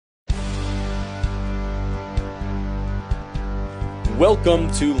Welcome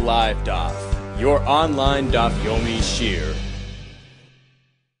to Live DAF, your online DAF Yomi Shir.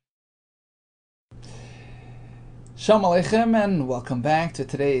 Shalom Aleichem and welcome back to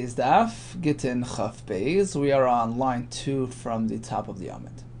today's DAF, GITTEN Chaf Beis. We are on line 2 from the top of the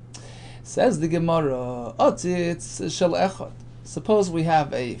Amid. Says the Gemara, Otzitz shel echad. Suppose we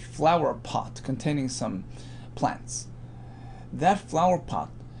have a flower pot containing some plants. That flower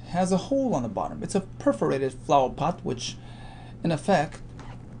pot has a hole on the bottom. It's a perforated flower pot, which in effect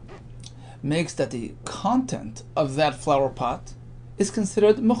makes that the content of that flower pot is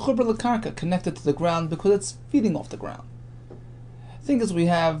considered mechuber l'karka, connected to the ground because it's feeding off the ground. Thing is, we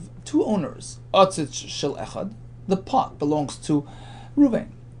have two owners. Otzitz shel echad. The pot belongs to Reuven.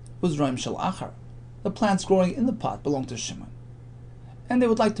 Uzraim shel achar. The plants growing in the pot belong to Shimon. And they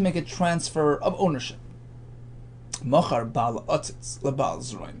would like to make a transfer of ownership. Mochar bal otzitz lebal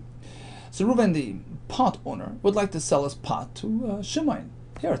Zraim. So Reuven, the pot owner, would like to sell his pot to Shimon.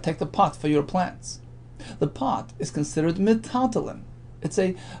 Here, take the pot for your plants. The pot is considered metaltalin. It's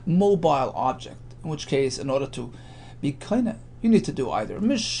a mobile object, in which case, in order to be kaina, you need to do either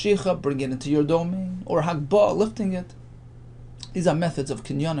mishicha, bring it into your domain, or hagbah, lifting it. These are methods of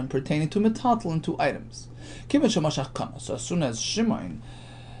kinyanim pertaining to metaltalin, two items. So as soon as Shimon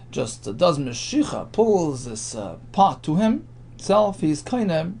just does mishicha, pulls this pot to himself, he's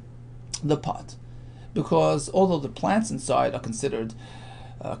kaina the pot. Because although the plants inside are considered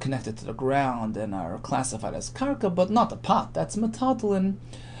connected to the ground and are classified as karka, but not the pot. That's metaltalin,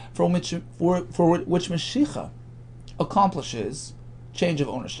 for which Mashiach accomplishes change of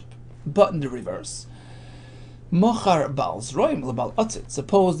ownership. But in the reverse, mochar bal zroim lebal otzit.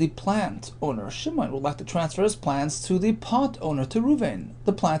 Suppose the plant owner Shimon would like to transfer his plants to the pot owner, to Reuven.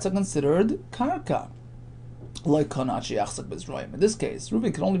 The plants are considered karka. In this case,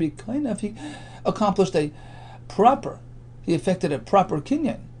 Reuven can only be kind if he accomplished he effected a proper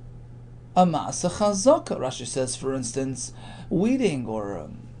kinyan. A ma'aseh chazaka, Rashi says, for instance, weeding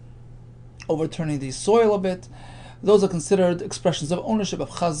or overturning the soil a bit. Those are considered expressions of ownership, of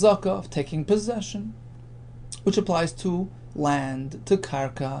chazaka, of taking possession, which applies to land, to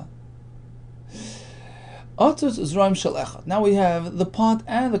karka. Otzitz zraim shel echad. Now we have the pot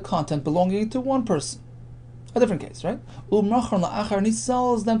and the content belonging to one person. A different case, right? Umrachar la'achar, and he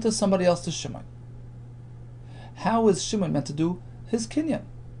sells them to somebody else, to Shimon. How is Shimon meant to do his kinyan?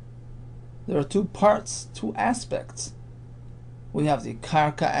 There are two parts, two aspects. We have the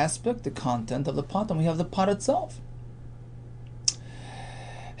karka aspect, the content of the pot, and we have the pot itself.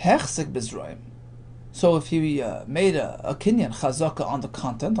 Hechsek bizroim. So if he made a kinyan chazaka on the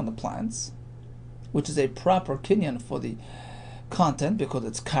content, on the plants, which is a proper kinyan for the content because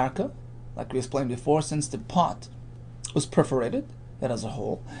it's karka, like we explained before, since the pot was perforated, that as a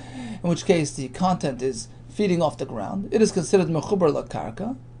whole, in which case the content is feeding off the ground, it is considered mechuber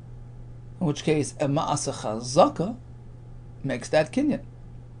lakarka, in which case a ma'aseh chazaka makes that kinyan.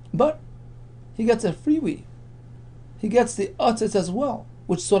 But he gets a freebie. He gets the otzitz as well,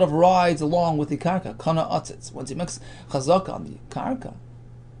 which sort of rides along with the karka, kana otzitz. Once he makes chazaka on the karka,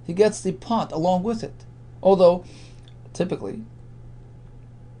 he gets the pot along with it. Although, typically,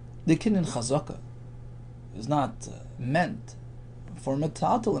 the kinyan chazaka is not meant for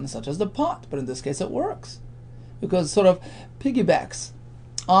metaltalin such as the pot, but in this case it works because it sort of piggybacks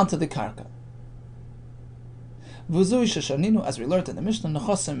onto the karka. V'zui sheshaninu, as we learned in the Mishnah,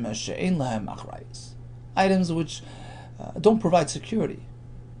 nechosim she'ein lahem achrayis, items which don't provide security,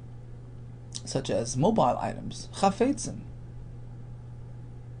 such as mobile items, chafetzin,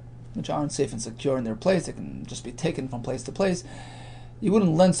 which aren't safe and secure in their place. They can just be taken from place to place. You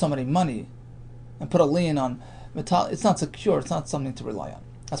wouldn't lend somebody money and put a lien on metal. It's not secure. It's not something to rely on.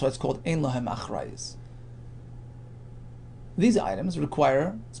 That's why it's called ein lahem achrayis. These items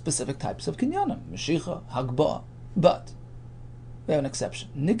require specific types of kinyanim, meshicha, hagbah. But we have an exception.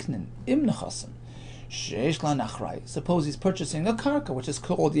 Niknin im nechasim sheish la nachrayis. Suppose he's purchasing a karka, which is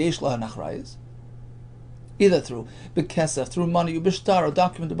called yesh la nachrayis, either through bekesef, through money, ubishtar, or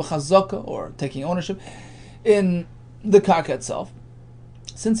document, ubechazaka, or taking ownership in the karka itself.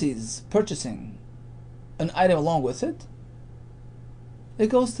 Since he's purchasing an item along with it, it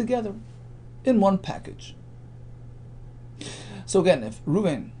goes together in one package. So again, if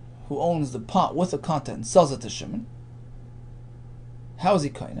Reuven, who owns the pot with the content, sells it to Shimon, how is he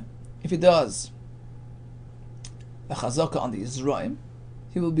kaina? If he does a chazaka on the Izraim,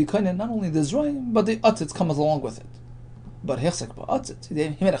 he will be kaina not only the Izraim, but the otzitz comes along with it. But hechsek ba'otzitz, he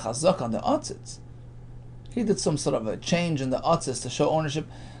made a chazaka on the otzitz. He did some sort of a change in the otzitz to show ownership.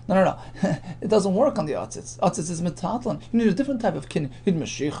 No. It doesn't work on the otzitz. Otzitz is metatlan. You need a different type of kinyan. You need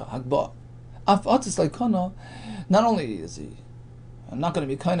meshicha, hagbah. Af otzitz like kana, not only is he not going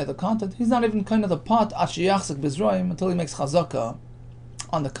to be kind of the content, he's not even kind of the pot until he makes chazaka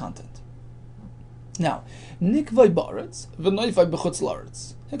on the content. Now, nikvay ba'aretz v'noifay b'chutz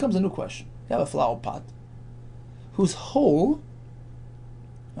la'aretz. Here comes a new question. You have a flower pot whose hole,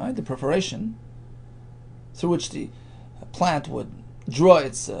 right, the perforation through which the plant would draw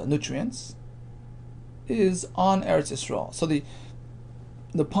its nutrients, is on Eretz Yisrael. So the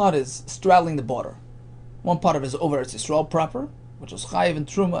pot is straddling the border. One part of it is over Eretz Yisrael proper, which is chayiv and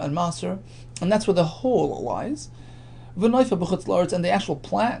truma and maser, and that's where the hole lies. V'noifa b'chutz la'aretz, and the actual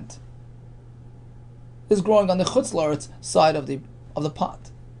plant is growing on the chutz la'aretz side of the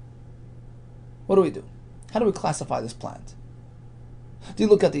pot. What do? How do we classify this plant? Do you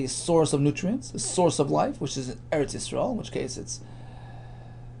look at the source of nutrients, the source of life, which is Eretz Yisrael, in which case it's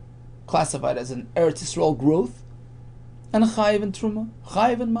classified as an Eretz Yisrael growth, and a chayiv and truma,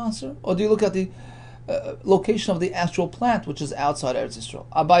 chayiv and maser? Or do you look at the location of the actual plant, which is outside Eretz Yisrael?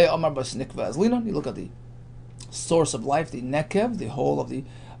 Abaya Omar Bas Nikva Azlinon, you look at the source of life, the nekev, the whole of the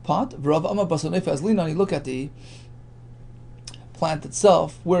pot. V'Rav Omar Bas Nikva Azlinon, you look at the plant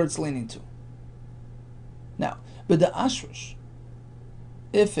itself, where it's leaning to. Now, but the ashrush,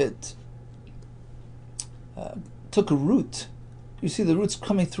 if it took a root, you see the roots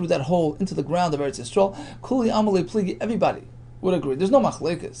coming through that hole into the ground of Eretz Yisrael, Kuli Amalei Pligi, everybody would agree. There's no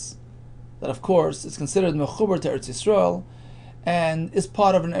machlekes that, of course, it's considered mechuber to Eretz Yisrael and is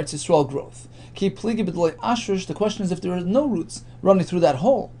part of an Eretz Yisrael growth. Ki Pligi B'dlei Ashrush, the question is if there are no roots running through that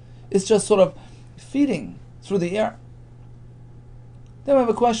hole, it's just sort of feeding through the air. Then we have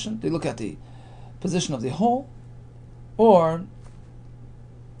a question. Do you look at the position of the hole, or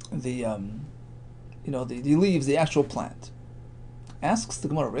the leaves, the actual plant? Asks the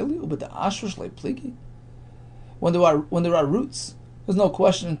Gemara, really? But the ashrush like pligi? When there are roots, there's no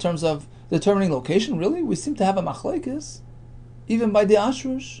question in terms of determining location. Really, we seem to have a machlekes, even by the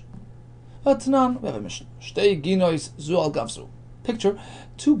ashrush. Tanan, we have a mission. Shtei ginois zu al gavzu. Picture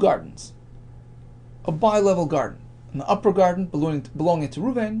two gardens, a bi-level garden, an upper garden belonging to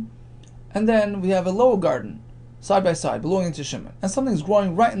Reuven, and then we have a lower garden, side by side, belonging to Shimon. And something's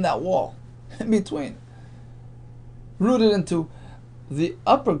growing right in that wall, in between. Rooted into the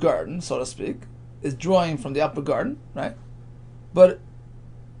upper garden, so to speak, is drawing from the upper garden, right? But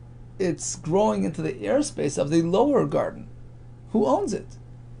it's growing into the airspace of the lower garden. Who owns it?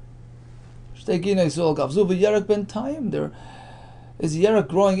 There is yerek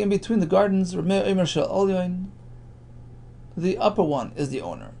growing in between the gardens. The upper one is the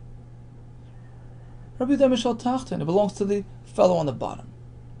owner. Rabbi Yehuda Kessler, it belongs to the fellow on the bottom,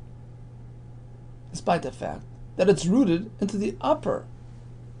 despite the fact that it's rooted into the upper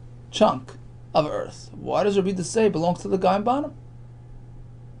chunk of earth. Why does Rabbi Yehuda say it belongs to the guy on bottom?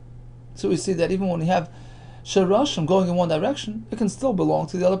 So we see that even when we have sharashim going in one direction, it can still belong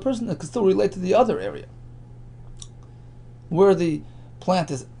to the other person. It can still relate to the other area. Where the plant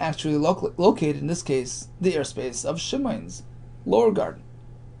is actually located, in this case, the airspace of Shimon's lower garden.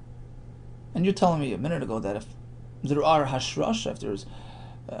 And you're telling me a minute ago that if there are hashrash, if there's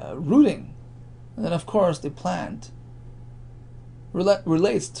rooting, then of course the plant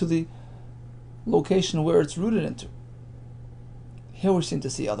relates to the location where it's rooted into. Here we seem to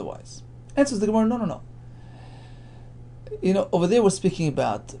see otherwise. Answers the Gemara, no. Over there we're speaking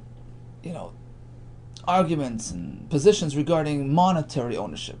about, arguments and positions regarding monetary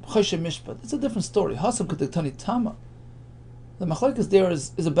ownership. Choshe mishpat. It's a different story. Hasam k'tektani tama. The machlekes there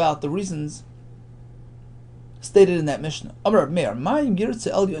is about the reasons stated in that Mishnah. Amar Meir, ma'im yirtze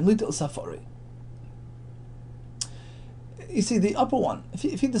el yonlit el safari. You see, the upper one,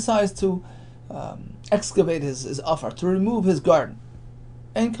 if he decides to excavate his afar, to remove his garden,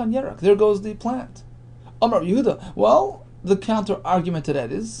 ein kan yerak, there goes the plant. Amar Yehuda, well, the counter argument to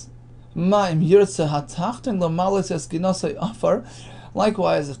that is, ma'im yirtze hatachten l'males eskinasei afar.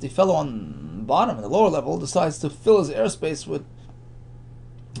 Likewise, if the fellow on the bottom, in the lower level, decides to fill his airspace with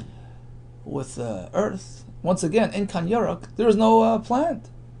earth, once again, in kan yerak, there is no plant.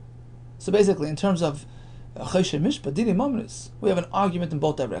 So basically, in terms of choshe mishpat, dini mamris, we have an argument in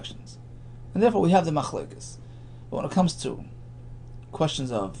both directions. And therefore we have the machlekes. But when it comes to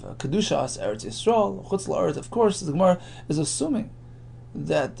questions of kedushas, Eretz Yisrael, chutz la'aretz, of course, the Gemara is assuming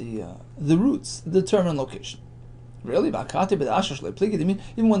that the roots determine location. Really?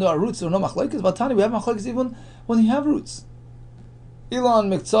 Even when there are roots, there are no machlekes. Vatani, we have machlekes even when you have roots. Ilan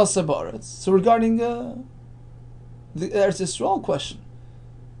miktsasa ba'aretz. So regarding the Eretz Yisrael question,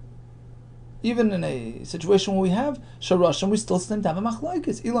 even in a situation where we have sharashim, we still seem to have a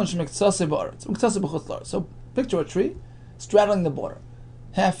machlekes. Ilan shemiktsasa ba'aretz, miktsasa b'chutz la'aretz. So picture a tree straddling the border,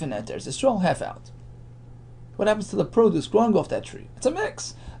 half in Eretz Yisrael, half out. What happens to the produce growing off that tree? It's a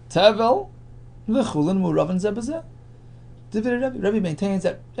mix. Tevel, v'chulin mu'ravin zeh b'zeh. Rabbi maintains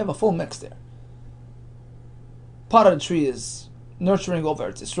that you have a full mix there. Part of the tree is nurturing over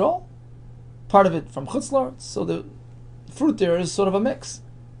Eretz Yisrael, part of it from Chutz La'aretz, so the fruit there is sort of a mix.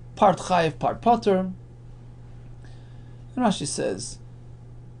 Part chayiv, part pater. And Rashi says,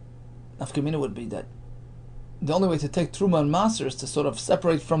 nafkamina would be that the only way to take truma and maser is to sort of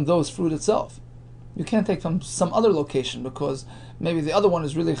separate from those fruit itself. You can't take from some other location because maybe the other one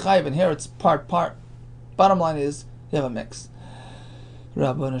is really chayiv and here it's part. Bottom line is you have a mix.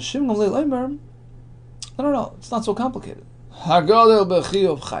 Rabbi Yehuda, no, it's not so complicated. Take a look at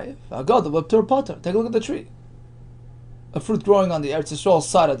the tree. A fruit growing on the Eretz Yisrael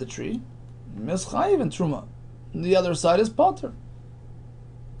side of the tree is chayiv and truma. The other side is pater.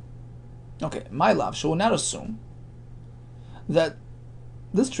 Okay, my love, she will not assume that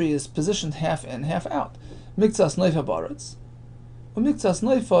this tree is positioned half in, half out. Miktsas neifa baretz, or miktsas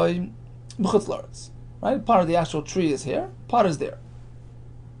neifa b'chutz la'aretz. Right, part of the actual tree is here, part is there.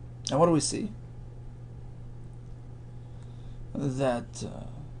 And what do we see? That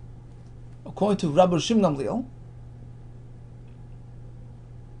according to Rabbi Gamliel,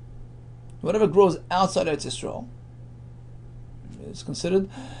 whatever grows outside Eretz Yisrael is considered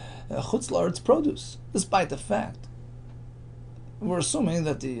chutz la'aretz produce, despite the fact we're assuming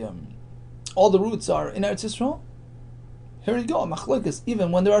that the all the roots are in Eretz Yisrael. Here you go, machlokes,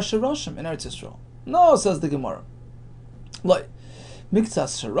 even when there are shirashim in Eretz Yisrael. No, says the Gemara. Like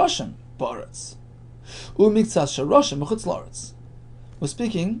miktsas shirashim ba'aretz, miktsas shirashim b'chutz la'aretz. We're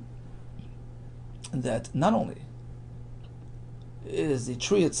speaking that not only is the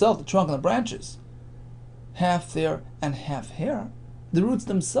tree itself, the trunk and the branches, half there and half here, the roots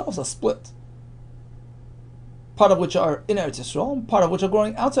themselves are split. Part of which are in Eretz Yisrael, part of which are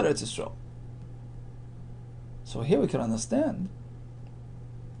growing outside Eretz Yisrael. So here we can understand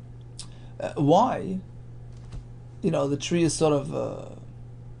why, the tree is sort of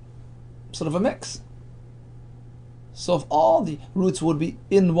a mix. So if all the roots would be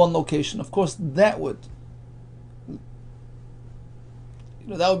in one location, of course that would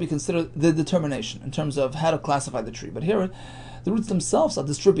be considered the determination in terms of how to classify the tree. But here, the roots themselves are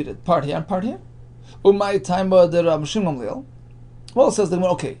distributed, part here and part here. Well, it says the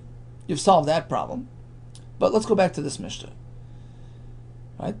Gemara, okay, you've solved that problem, but let's go back to this Mishnah.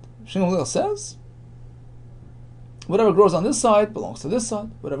 Right? Gamliel says, whatever grows on this side belongs to this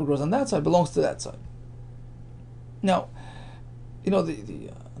side, whatever grows on that side belongs to that side. Now, the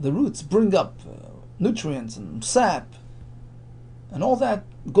roots bring up nutrients and sap, and all that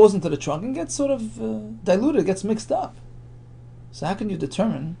goes into the trunk and gets sort of diluted, gets mixed up. So how can you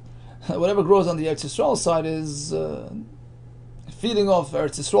determine whatever grows on the Eretz Yisrael side is feeding off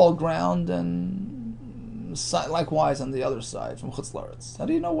Eretz Yisrael ground, and likewise on the other side from Chutz La'aretz? How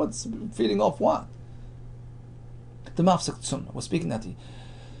do you know what's feeding off what? The Mafsek Tzumna was speaking that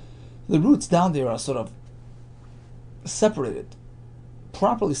the roots down there are sort of separated,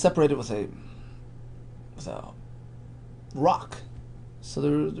 properly separated with a rock.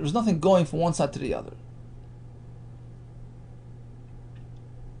 So there's nothing going from one side to the other.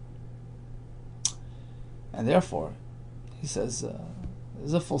 And therefore, he says,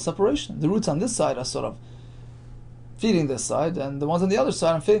 there's a full separation. The roots on this side are sort of feeding this side, and the ones on the other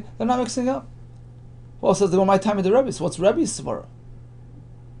side are feeding. They're not mixing up. Well, it says, my time in the Rebbe. So what's Rebbe's svara?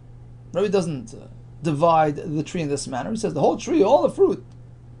 Rebbe doesn't divide the tree in this manner. He says the whole tree, all the fruit,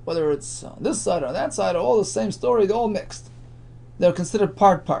 whether it's on this side or on that side, are all the same story, they're all mixed. They're considered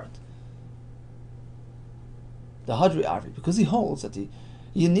part. The Hadri Arvi, because he holds that the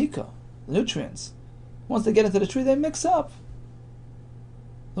Yanika, the nutrients, once they get into the tree, they mix up.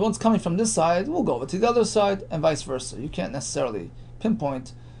 The ones coming from this side will go over to the other side, and vice versa. You can't necessarily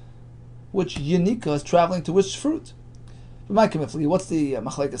pinpoint which Yanika is traveling to which fruit. What's the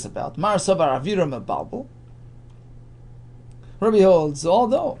machlekes about? Mar Savar Avira Mebalbel. Rabbi holds,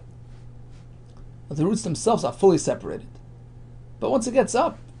 although the roots themselves are fully separated, but once it gets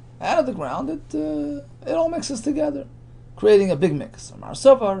up out of the ground, it all mixes together, creating a big mix. Mar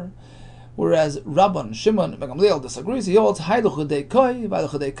Savar. Whereas Rabban Shimon Gamliel disagrees. He holds the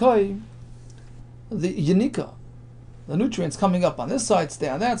Yanika, the nutrients coming up on this side stay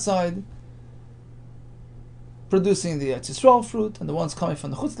on that side, producing the Eretz Yisrael fruit, and the ones coming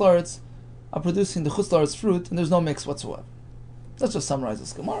from the Chutz La'aretz are producing the Chutz La'aretz fruit, and there's no mix whatsoever. Let's just summarize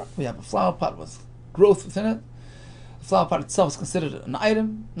this Gemara. We have a flower pot with growth within it. The flower pot itself is considered an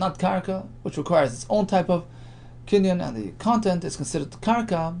item, not karka, which requires its own type of kinyan, and the content is considered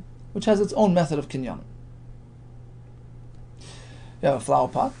karka, which has its own method of kinyan. You have a flower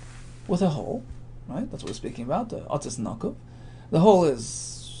pot with a hole, right? That's what we're speaking about, the Otis Nakov. The hole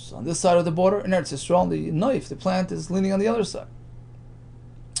is on this side of the border, in Eretz Yisrael, and the knife, the plant, is leaning on the other side.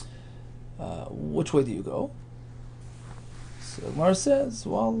 Which way do you go? So Gemara says,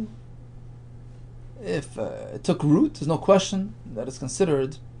 well, if it took root, there's no question that it's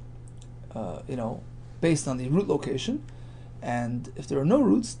considered, based on the root location. And if there are no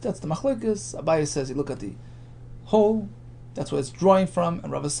roots, that's the machlekes. Abaye says you look at the hole, that's where it's drawing from,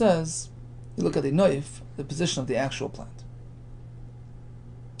 and Rava says you look at the knife, the position of the actual plant.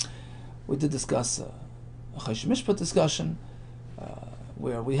 We did discuss a Choshen Mishpat discussion,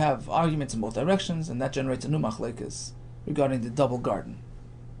 where we have arguments in both directions, and that generates a new machlekes regarding the double garden.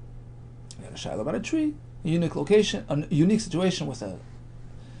 We had a shiloh about a tree, a unique location, a unique situation with a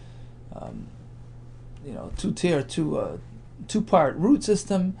two-part root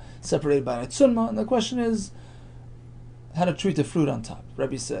system separated by a tzunma, and the question is how to treat the fruit on top.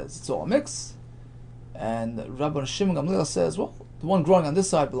 Rebbe says it's all a mix, and Rabbi Shimon Gamliel says, well, the one growing on this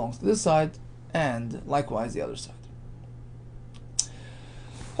side belongs to this side, and likewise the other side.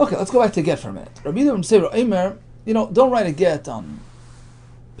 Okay, let's go back to get for a minute. Rabbi Yehuda Kessler, don't write a get on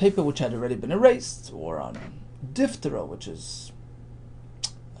paper which had already been erased, or on diphthera, which is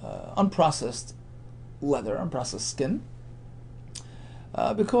unprocessed leather, unprocessed skin,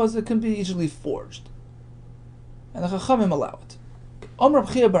 because it can be easily forged, and the Chachamim allow it.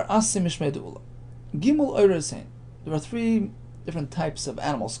 There are 3 different types of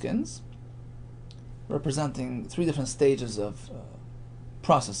animal skins, representing 3 different stages of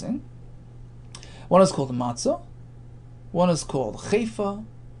processing. One is called matzah, one is called chayfa,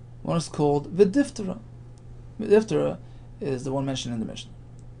 one is called v'diphthera. V'diphthera is the one mentioned in the Mishnah.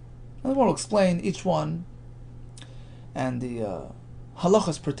 And we'll explain each one and the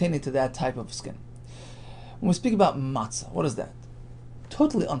halachas pertaining to that type of skin. When we speak about matzah, what is that?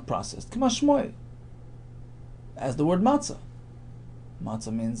 Totally unprocessed. K'mashmoy, as the word matzah.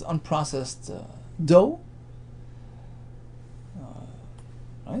 Matzah means unprocessed dough,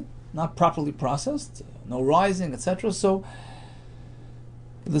 right? Not properly processed, no rising, etc. So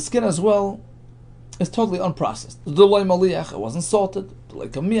the skin as well is totally unprocessed. It wasn't salted.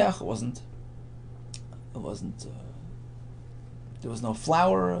 It wasn't. There was no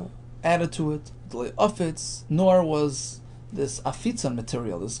flour added to it. Nor was this afitzan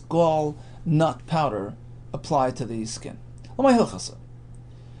material, this gall nut powder, applied to the skin.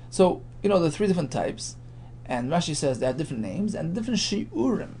 So there are 3 different types, and Rashi says they have different names and different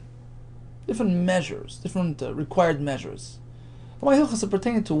shiurim, different measures, different required measures.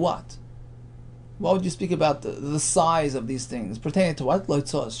 Pertaining to what? Why would you speak about the size of these things? Pertaining to what?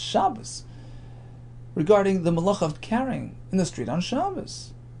 Loitzos Shabbos. Regarding the malacha of carrying in the street on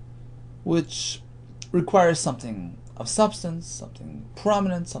Shabbos, which requires something of substance, something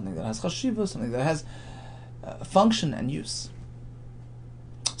prominent, something that has chashiva, something that has function and use.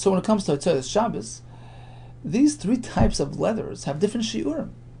 So when it comes to Loitzos Shabbos, these 3 types of leathers have different shiurim,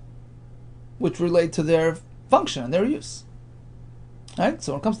 which relate to their function and their use. Right?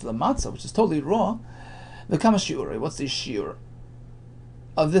 So when it comes to the matzah, which is totally raw, the kama shiuri, what's the shiur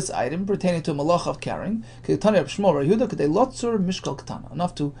of this item pertaining to a malacha of carrying?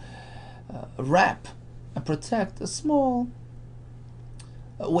 Enough to wrap and protect a small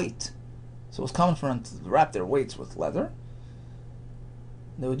weight. So it's common for them to wrap their weights with leather.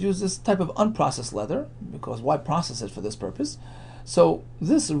 They would use this type of unprocessed leather, because why process it for this purpose? So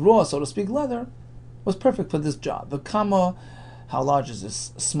this raw, so to speak, leather was perfect for this job. The kama, how large is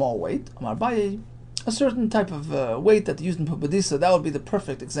this small weight? A certain type of weight that they used in pumbedisa, that would be the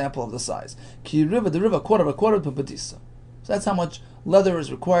perfect example of the size. Ki riva, the riva, quarter of a quarter of pumbedisa. So that's how much leather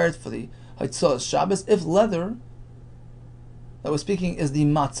is required for the Haitzos Shabbos, if leather that we're speaking is the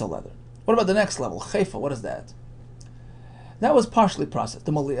matzah leather. What about the next level? Chayfa, what is that? That was partially processed.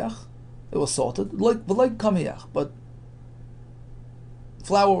 The maliach, it was salted, like kamiyach, but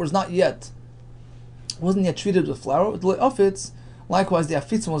flour wasn't yet treated with flour. Likewise, the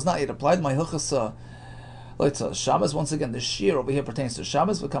afitzim was not yet applied. My hilchas Shabbos. Once again, the shear over here pertains to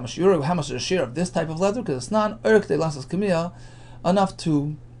Shabbos. How much is the shear of this type of leather? Because it's not enough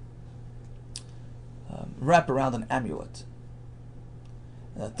to wrap around an amulet.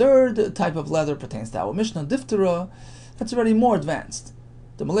 And the third type of leather pertains to our Mishnah, diphthera. That's already more advanced.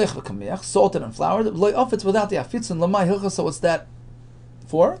 The malech v'kamiyach, salted and floured. It's without the afitzim. Lamai hilchas. So what's that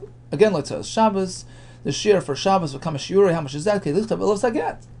for? Again, let's say Shabbos. The shear for Shabbos v'kama shiuri. How much is that?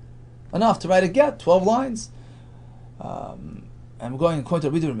 Enough to write a get, 12 lines. I'm going according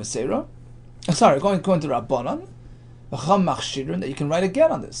to Rabbi Yehuda Kessler. Going according to Rabbanan, that you can write a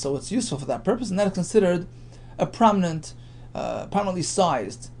get on this. So it's useful for that purpose, and that is considered a prominently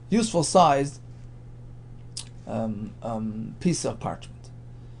sized, useful sized piece of parchment.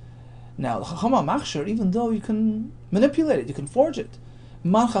 Now, the Chacham Machshir, even though you can manipulate it, you can forge it.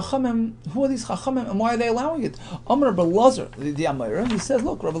 Man Chachamim, who are these Chachamim and why are they allowing it? Amar Rabbi Lazar, the Amayra, he says,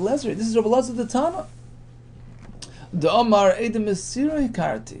 look, Rabbi Lazar, this is Rabbi Lazar the Tana. The Amar Edem Mesira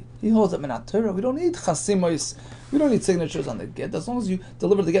Hikarti. He holds up Menat Torah. We don't need Chasimos, we don't need signatures on the get. As long as you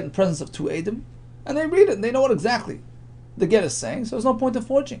deliver the get in presence of two Edem, and they read it, and they know what exactly the get is saying, so there's no point of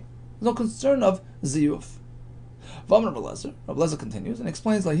forging. There's no concern of Ziyuf. Rabbi Lezer continues and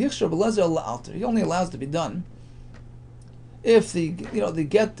explains like Rabbi Lezer he only allows it to be done if the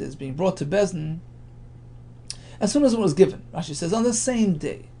get is being brought to Bezdin as soon as it was given. Rashi says on the same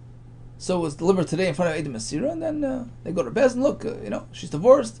day. So it was delivered today in front of Edom Asira, and then they go to Bezdin. Look, she's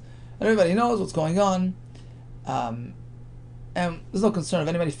divorced, and everybody knows what's going on, and there's no concern of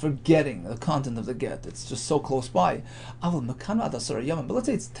anybody forgetting the content of the get. It's just so close by. But let's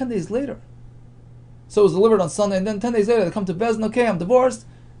say it's 10 days later. So it was delivered on Sunday, and then 10 days later they come to Bezdin, okay, I'm divorced.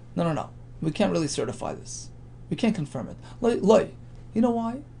 No. We can't really certify this. We can't confirm it. Loi. You know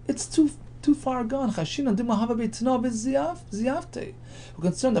why? It's too far gone. We're concerned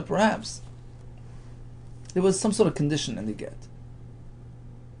that perhaps there was some sort of condition in the get.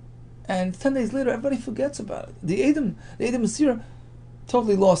 And 10 days later, everybody forgets about it. The Edom Asir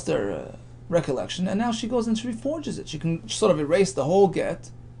totally lost their recollection, and now she goes and she reforges it. She can sort of erase the whole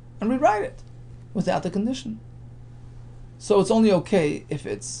get and rewrite it without the condition. So it's only okay if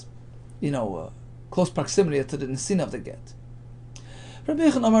it's, close proximity to the nesina of the get. Rabbi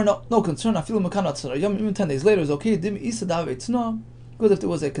Yehuda Amar, no concern. Even 10 days later is okay. Good if there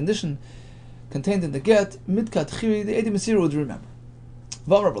was a condition contained in the get. The Edom Asir would remember.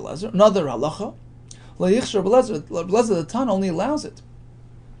 Another halacha. Rabbi Lezer the Tana only allows it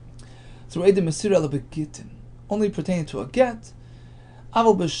through Edom Asir GITTEN, only pertaining to a get.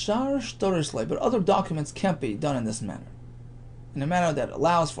 But other documents can't be done in this manner, in a manner that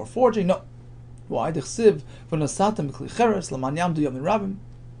allows for forging. No. Why? So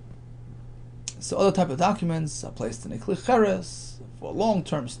other type of documents are placed in a kli cheres for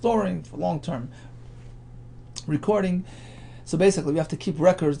long-term storing, for long-term recording. So basically we have to keep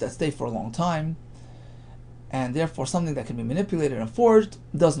records that stay for a long time, and therefore something that can be manipulated and forged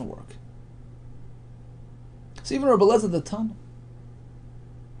doesn't work. So even Rabbi Lezer the Tana,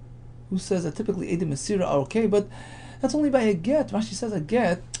 who says that typically Edom Asira are okay, but that's only by a get. Rashi says a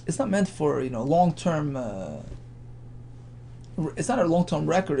get, it's not meant for long-term. It's not a long-term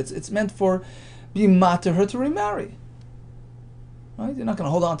record. It's meant for being matter her to remarry. Right? You're not going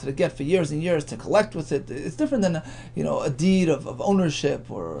to hold on to the get for years and years to collect with it. It's different than a deed of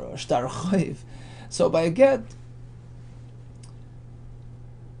ownership or shtar chayiv. So by a get,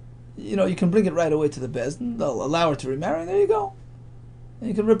 you can bring it right away to the Bezdin. They'll allow her to remarry. And there you go. And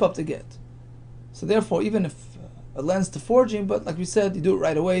you can rip up the get. So therefore, even if it lends to forging, but like we said, you do it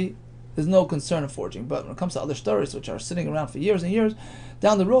right away, there's no concern of forging. But when it comes to other stories which are sitting around for years and years,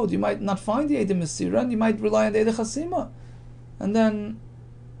 down the road you might not find the Edom Asira, and you might rely on the Edom Chasima. And then,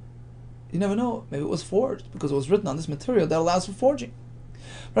 you never know, maybe it was forged, because it was written on this material that allows for forging.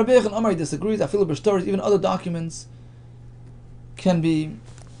 Rabbi Yehuda Amar disagrees. I feel the stories, even other documents, can be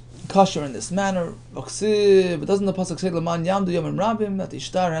kosher in this manner. But doesn't the pasuk say Laman Yamdu Yomim Rabim, that the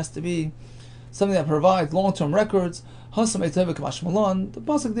ishtar has to be something that provides long-term records? The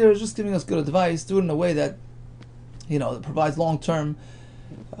pasuk there is just giving us good advice. Do it in a way that that provides long-term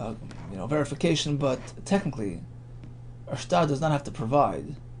verification, but technically a shtar does not have to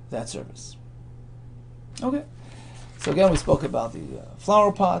provide that service. Okay, so again we spoke about the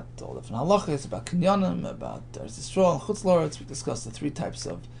flower pot, all the different halachas, about kinyanim, about Eretz Yisrael and Chutz La'aretz. We discussed the 3 types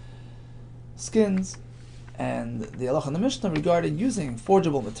of skins, and the halacha in the Mishnah regarding using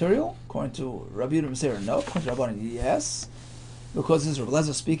forgeable material. According to Rabbi Yehuda Kessler, no. According to Rabbanan, yes, because this is Rabbi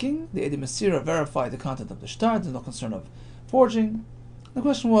Lezer speaking. The Edom Asira verify the content of the shtar. There's no concern of forging. The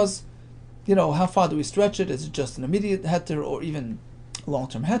question was, how far do we stretch it? Is it just an immediate heter or even a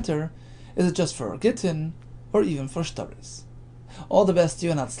long-term heter? Is it just for gittin or even for shtaris? All the best to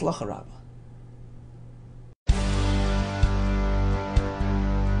you and Hatzlacha Rabbah.